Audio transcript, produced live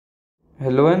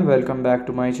Hello and welcome back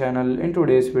to my channel. In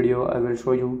today's video I will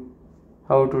show you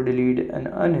how to delete and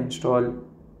uninstall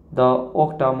the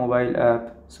Okta mobile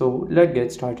app. So let's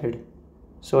get started.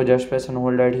 So just press and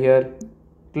hold right here.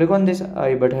 Click on this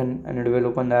I button and it will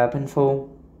open the app info.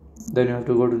 Then you have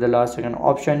to go to the last second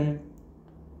option.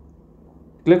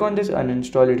 Click on this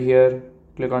uninstall it here.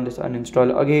 Click on this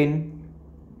uninstall again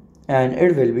and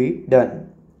it will be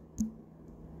done.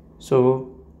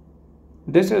 So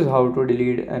this is how to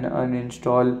delete and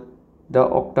uninstall the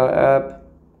Okta app.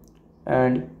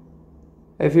 And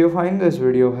if you find this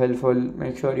video helpful,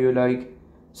 make sure you like,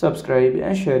 subscribe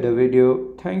and share the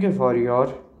video. Thank you for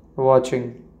your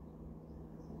watching.